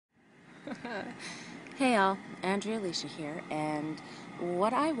Hey all, Andrea Alicia here, and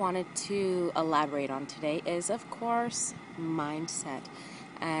what I wanted to elaborate on today is, of course, mindset.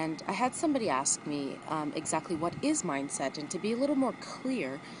 And I had somebody ask me exactly what is mindset, and to be a little more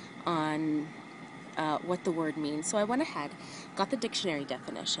clear on what the word means. So I went ahead, got the dictionary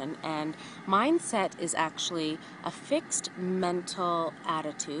definition, and mindset is actually a fixed mental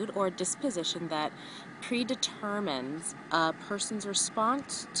attitude or disposition that predetermines a person's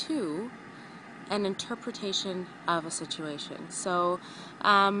response to an interpretation of a situation. So,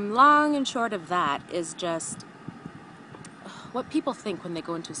 long and short of that is just what people think when they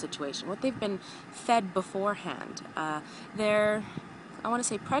go into a situation, what they've been fed beforehand. Their, I want to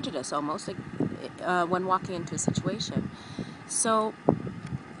say, prejudice almost, like, when walking into a situation. So,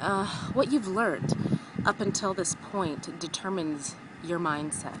 what you've learned up until this point determines your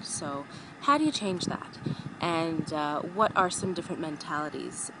mindset. So, how do you change that? And what are some different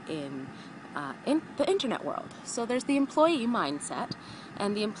mentalities in the internet world? So, there's the employee mindset,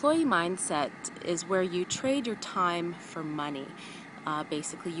 and the employee mindset is where you trade your time for money.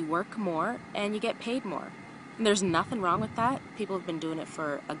 Basically, you work more and you get paid more. And there's nothing wrong with that. People have been doing it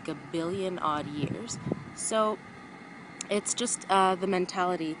for a gabillion odd years. So, it's just the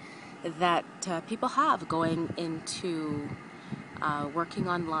mentality that people have going into working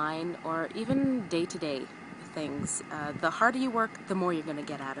online or even day-to-day things. The harder you work, the more you're going to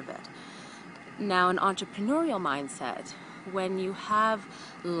get out of it. Now, an entrepreneurial mindset, when you have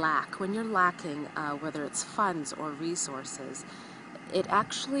when you're lacking, whether it's funds or resources, it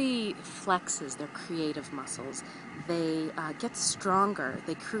actually flexes their creative muscles. They get stronger,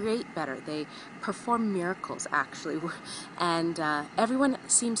 they create better, they perform miracles actually, and everyone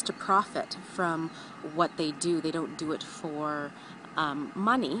seems to profit from what they do. They don't do it for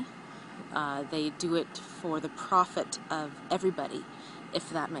money, they do it for the profit of everybody, if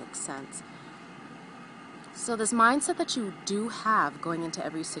that makes sense. So this mindset that you do have going into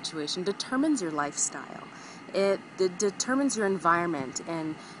every situation determines your lifestyle. It determines your environment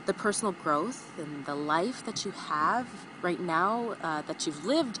and the personal growth and the life that you have right now, that you've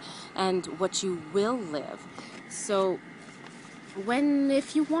lived, and what you will live. So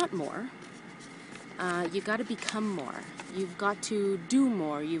if you want more, you got to become more. You've got to do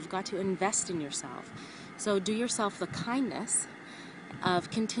more. You've got to invest in yourself. So do yourself the kindness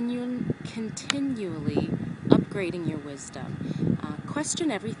of continually upgrading your wisdom.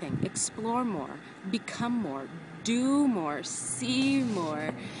 Question everything, explore more, become more, do more, see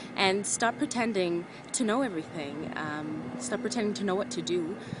more, and stop pretending to know everything. Stop pretending to know what to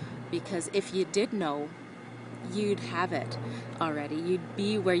do, because if you did know, you'd have it already. You'd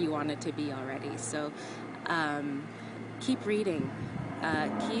be where you wanted to be already. So keep reading,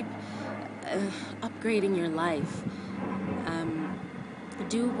 keep upgrading your life.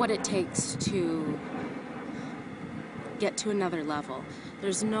 Do what it takes to get to another level.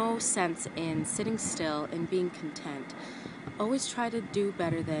 There's no sense in sitting still and being content. Always try to do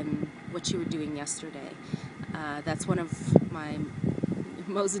better than what you were doing yesterday. That's one of my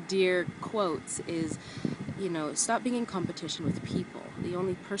most dear quotes is, stop being in competition with people. The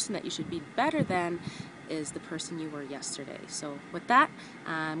only person that you should be better than is the person you were yesterday. So with that,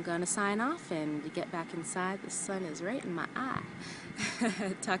 I'm going to sign off and get back inside. The sun is right in my eye.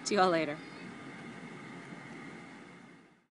 Talk to you all later.